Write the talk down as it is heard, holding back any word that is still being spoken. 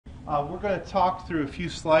We're going to talk through a few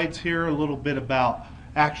slides here, a little bit about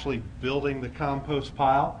actually building the compost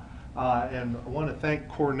pile. And I want to thank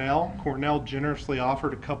Cornell. Cornell generously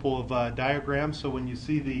offered a couple of diagrams, so when you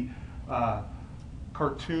see the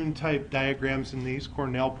cartoon type diagrams in these,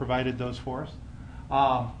 Cornell provided those for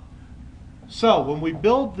us. So when we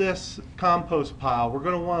build this compost pile, we're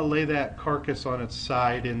going to want to lay that carcass on its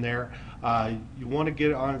side in there. You want to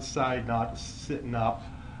get it on its side, not sitting up.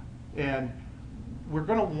 And we're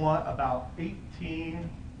going to want about 18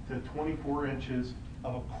 to 24 inches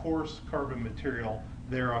of a coarse carbon material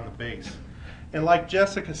there on the base. And like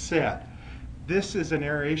Jessica said, this is an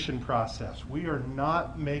aeration process. We are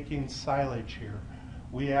not making silage here.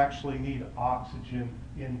 We actually need oxygen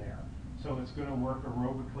in there. So it's going to work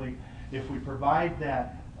aerobically. If we provide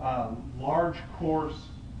that large, coarse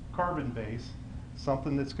carbon base,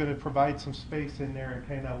 something that's going to provide some space in there, it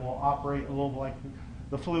kind of will operate a little like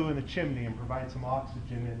the flue in a chimney and provide some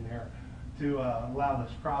oxygen in there to allow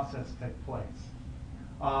this process to take place.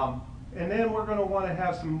 And then we're going to want to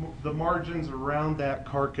have the margins around that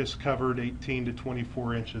carcass covered 18 to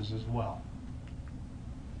 24 inches as well.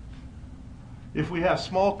 If we have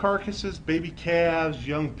small carcasses, baby calves,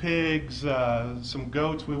 young pigs, some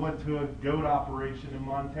goats, we went to a goat operation in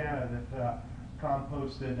Montana that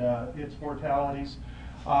composted its mortalities.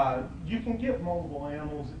 You can get multiple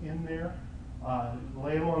animals in there,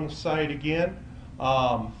 lay them on the side again,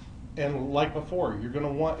 and like before, you're going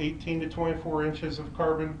to want 18 to 24 inches of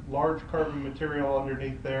large carbon material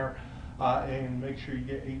underneath there, and make sure you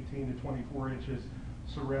get 18 to 24 inches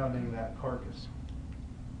surrounding that carcass.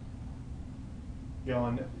 You know,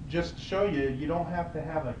 and just to show you, you don't have to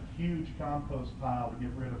have a huge compost pile to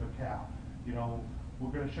get rid of a cow. You know,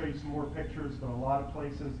 we're going to show you some more pictures, but a lot of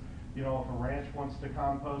places, you know, if a ranch wants to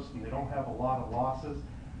compost and they don't have a lot of losses,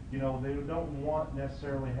 you know, they don't want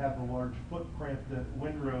necessarily have the large footprint that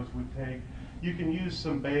windrows would take. You can use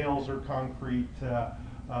some bales or concrete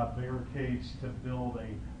barricades to build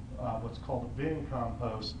a what's called a bin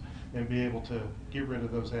compost and be able to get rid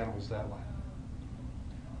of those animals that way.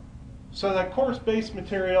 So that coarse base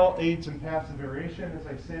material aids in passive aeration, as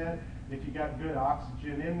I said. If you got good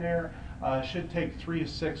oxygen in there, it should take 3 to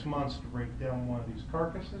 6 months to break down one of these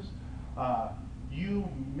carcasses. You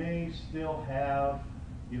may still have,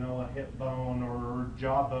 you know, a hip bone or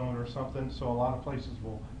jawbone or something, so a lot of places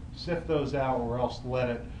will sift those out or else let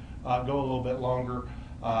it go a little bit longer.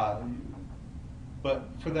 But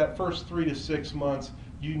for that first 3 to 6 months,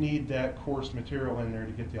 you need that coarse material in there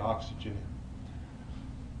to get the oxygen in.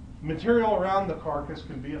 Material around the carcass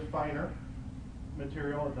can be a finer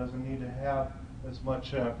material. It doesn't need to have as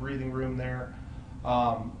much breathing room there.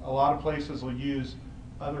 A lot of places will use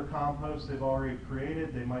other composts they've already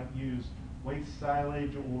created. They might use waste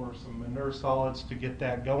silage or some manure solids to get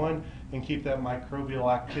that going and keep that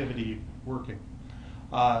microbial activity working.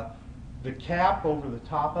 The cap over the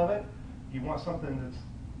top of it, you want something that's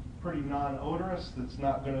pretty non-odorous, that's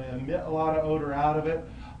not going to emit a lot of odor out of it.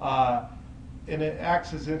 And it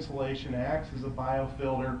acts as insulation, it acts as a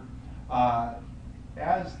biofilter.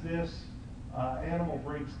 As this animal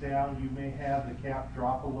breaks down, you may have the cap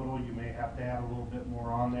drop a little, you may have to add a little bit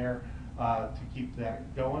more on there to keep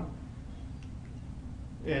that going.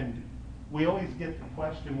 And we always get the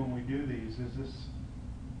question when we do these, does this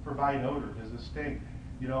provide odor, does it stink?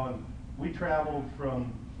 You know, and we traveled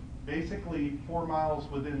from basically 4 miles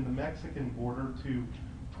within the Mexican border to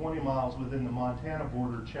 20 miles within the Montana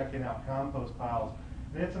border checking out compost piles.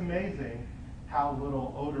 And it's amazing how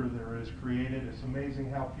little odor there is created. It's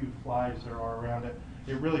amazing how few flies there are around it.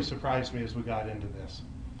 It really surprised me as we got into this.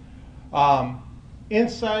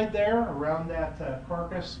 Inside there, around that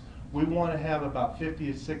carcass, we want to have about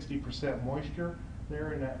 50 to 60% moisture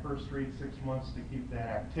there in that first 3 to 6 months to keep that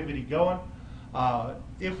activity going.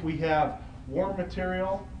 If we have warm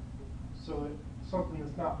material, so something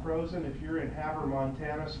that's not frozen, if you're in Havre,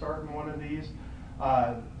 Montana, starting one of these,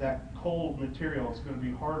 that cold material is going to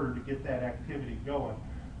be harder to get that activity going.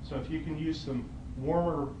 So if you can use some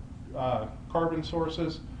warmer carbon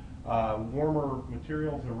sources, warmer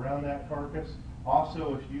materials around that carcass.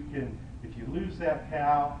 Also, if you lose that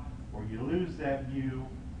cow or you lose that ewe,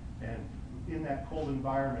 and in that cold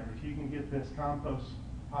environment, if you can get this compost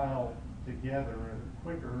pile together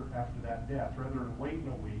quicker after that death, rather than waiting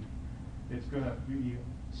a week, it's going to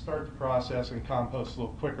start the process and compost a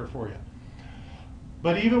little quicker for you.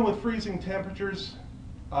 But even with freezing temperatures,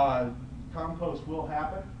 compost will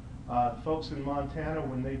happen. Folks in Montana,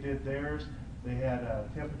 when they did theirs, they had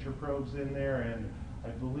temperature probes in there, and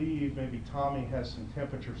I believe maybe Tommy has some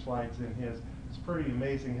temperature slides in his. It's pretty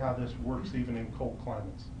amazing how this works even in cold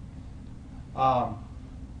climates.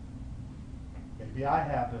 Maybe I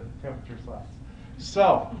have the temperature slides.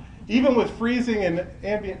 So, even with freezing and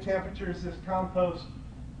ambient temperatures, this compost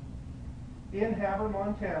in Havre,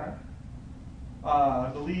 Montana, I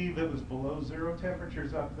believe it was below 0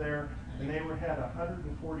 temperatures up there, and they had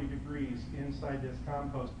 140 degrees inside this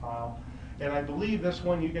compost pile. And I believe this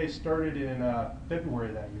one you guys started in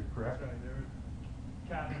February that year, correct? That's right. There was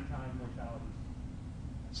calving time mortality.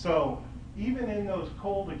 So even in those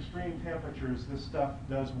cold extreme temperatures, this stuff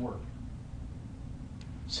does work.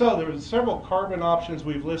 So there are several carbon options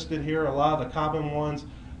we've listed here. A lot of the common ones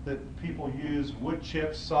that people use: wood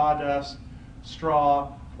chips, sawdust,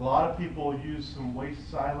 straw. A lot of people use some waste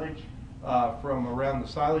silage from around the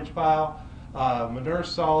silage pile, manure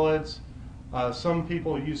solids. Some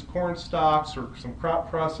people use corn stalks or some crop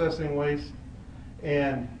processing waste.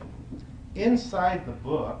 And inside the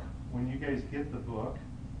book, when you guys get the book,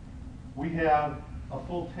 we have a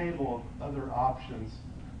full table of other options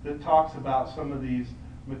that talks about some of these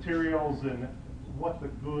materials and what the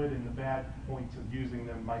good and the bad points of using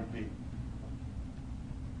them might be.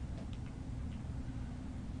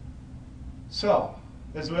 So,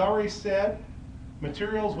 as we already said,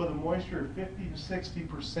 materials with a moisture of 50 to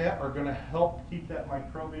 60% are going to help keep that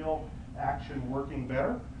microbial action working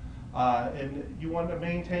better. And you want to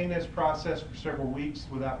maintain this process for several weeks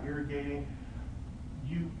without irrigating.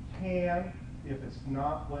 You can, if it's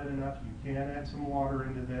not wet enough, you can add some water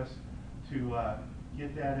into this to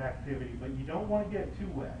get that activity, but you don't want to get too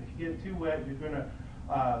wet. If you get too wet, you're going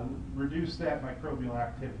to reduce that microbial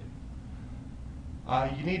activity.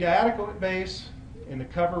 You need adequate base, and the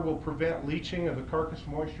cover will prevent leaching of the carcass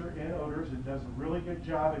moisture and odors. It does a really good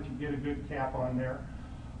job if you get a good cap on there.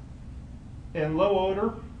 And low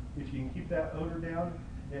odor, if you can keep that odor down,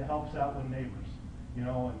 it helps out with neighbors. You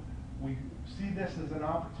know, and we see this as an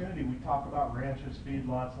opportunity. We talk about ranches,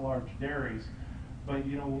 feedlots, large dairies, but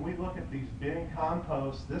you know, when we look at these bin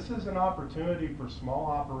composts, this is an opportunity for small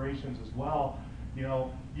operations as well. You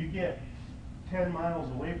know, you get 10 miles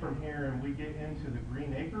away from here and we get into the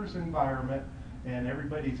Green Acres environment and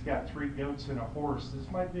everybody's got 3 goats and a horse. This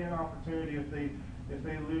might be an opportunity if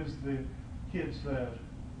they lose the kids'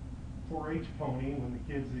 4-H pony when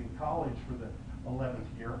the kid's in college for the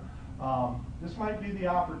 11th year. This might be the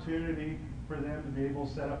opportunity for them to be able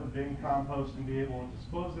to set up a bin compost and be able to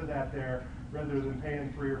dispose of that there rather than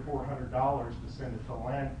paying $300 or $400 to send it to a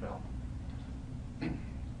landfill.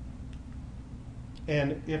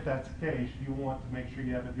 And if that's the case, you want to make sure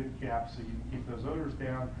you have a good cap so you can keep those odors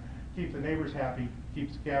down, keep the neighbors happy,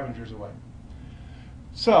 keep scavengers away.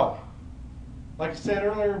 So, like I said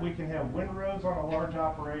earlier, we can have windrows on a large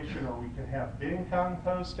operation, or we can have bin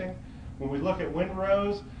composting. When we look at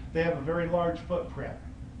windrows, they have a very large footprint.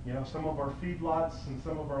 You know, some of our feedlots and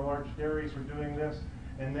some of our large dairies are doing this,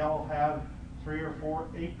 and they'll have 3 or 4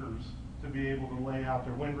 acres to be able to lay out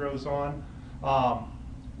their windrows on.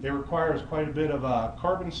 It requires quite a bit of a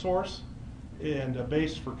carbon source and a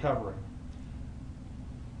base for covering.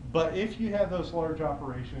 But if you have those large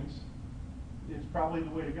operations, it's probably the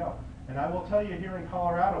way to go. And I will tell you, here in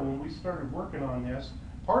Colorado, when we started working on this,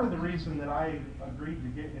 part of the reason that I agreed to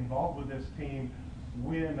get involved with this team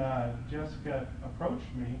when Jessica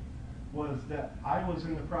approached me was that I was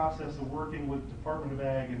in the process of working with the Department of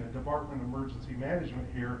Ag and the Department of Emergency Management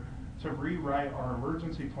here to rewrite our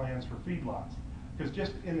emergency plans for feedlots. Because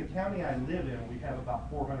just in the county I live in, we have about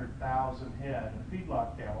 400,000 head of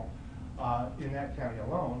feedlot cattle in that county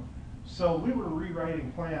alone. So we were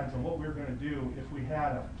rewriting plans on what we were going to do if we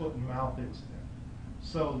had a foot and mouth incident.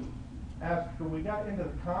 So after we got into the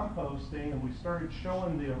composting and we started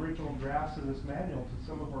showing the original drafts of this manual to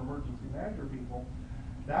some of our emergency manager people,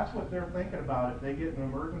 that's what they're thinking about. If they get an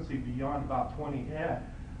emergency beyond about 20 head,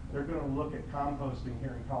 they're going to look at composting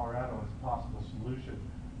here in Colorado as a possible solution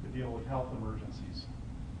to deal with health emergencies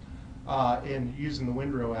and using the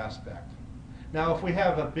windrow aspect. Now, if we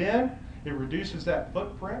have a bin, it reduces that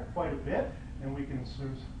footprint quite a bit, and we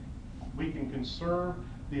can conserve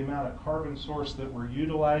the amount of carbon source that we're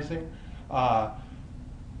utilizing.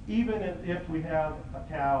 Even if we have a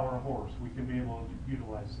cow or a horse, we can be able to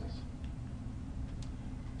utilize this.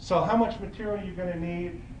 So how much material are you going to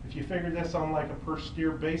need? If you figure this on like a per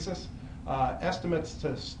steer basis, estimates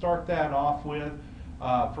to start that off with,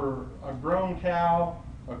 for a grown cow,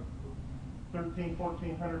 a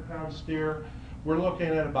 1,400 pound steer, we're looking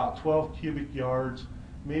at about 12 cubic yards,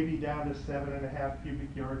 maybe down to 7.5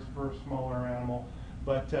 cubic yards for a smaller animal.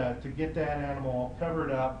 But to get that animal all covered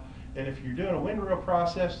up, and if you're doing a windrow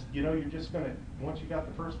process, you know, you're just going to, once you got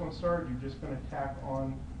the first one started, you're just going to tack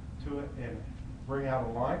on to it and bring out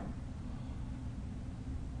a line.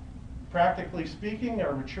 Practically speaking,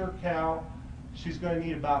 our mature cow she's going to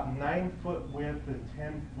need about 9 foot width and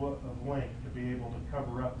 10 foot of length to be able to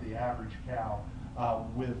cover up the average cow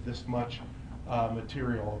with this much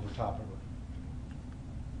material over top of her.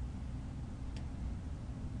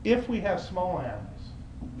 If we have small animals,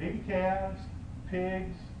 baby calves,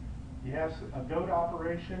 pigs, you have a goat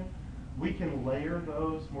operation, we can layer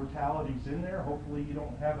those mortalities in there. Hopefully you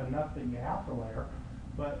don't have enough that you have to layer,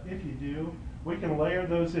 but if you do, we can layer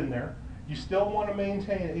those in there. You still want to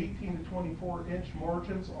maintain 18 to 24 inch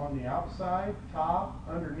margins on the outside, top,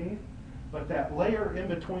 underneath, but that layer in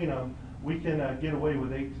between them, we can get away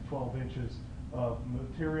with 8 to 12 inches of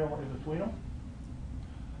material in between them.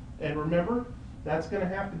 And remember, that's going to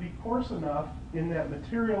have to be coarse enough in that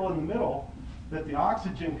material in the middle that the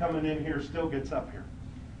oxygen coming in here still gets up here.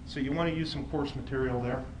 So you want to use some coarse material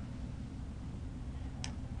there.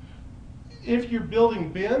 If you're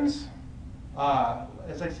building bins,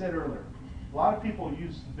 as I said earlier, a lot of people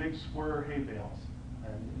use big square hay bales.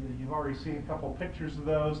 And you've already seen a couple pictures of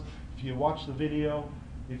those. If you watch the video,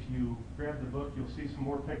 if you grab the book, you'll see some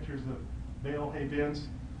more pictures of bale hay bins.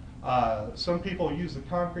 Some people use the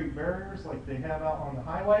concrete barriers like they have out on the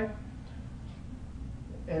highway.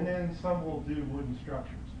 And then some will do wooden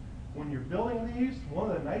structures. When you're building these, one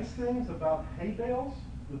of the nice things about hay bales,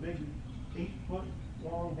 the big 8-foot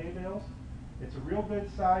long hay bales, it's a real good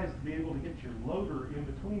size to be able to get your loader in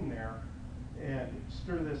between there and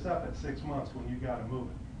stir this up at 6 months when you got to move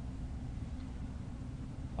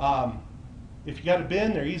it. If you got a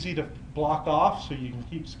bin, they're easy to block off so you can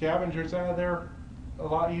keep scavengers out of there a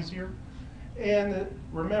lot easier. And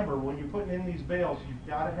remember, when you're putting in these bales, you've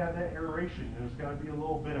got to have that aeration. There's got to be a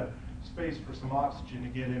little bit of space for some oxygen to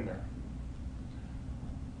get in there.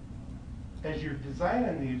 As you're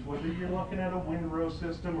designing these, whether you're looking at a windrow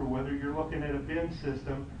system or whether you're looking at a bin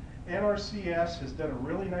system, NRCS has done a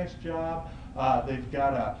really nice job. They've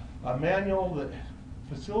got a manual that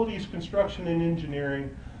Facilities Construction and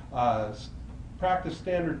Engineering, Practice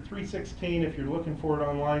Standard 316 if you're looking for it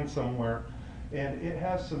online somewhere. And it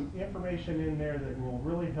has some information in there that will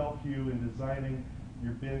really help you in designing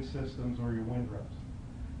your bin systems or your windrows.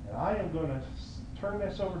 And I am going to turn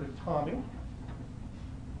this over to Tommy.